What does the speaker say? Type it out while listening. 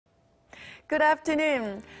Good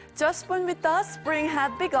afternoon. Just when we thought spring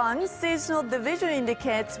had begun, seasonal division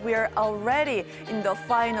indicates we are already in the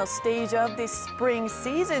final stage of this spring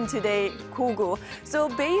season today, gogu. So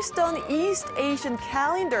based on East Asian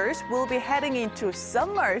calendars, we'll be heading into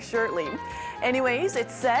summer shortly. Anyways,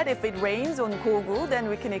 it's said if it rains on gogu, then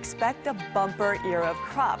we can expect a bumper year of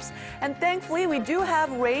crops. And thankfully, we do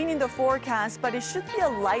have rain in the forecast, but it should be a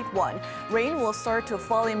light one. Rain will start to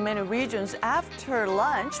fall in many regions after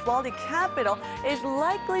lunch, while the capital is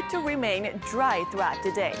likely to remain dry throughout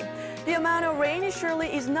the day. The amount of rain surely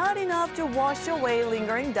is not enough to wash away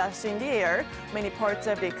lingering dust in the air. Many parts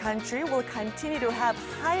of the country will continue to have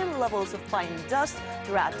higher levels of fine dust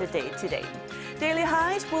throughout the day today. Daily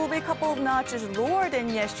highs will be a couple of notches lower than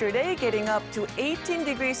yesterday, getting up to 18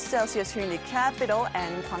 degrees Celsius here in the capital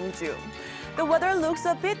and Gwangju. The weather looks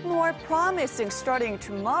a bit more promising starting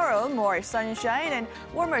tomorrow. More sunshine and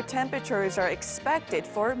warmer temperatures are expected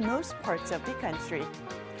for most parts of the country.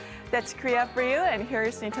 That's Korea for you, and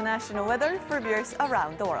here's international weather for viewers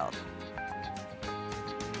around the world.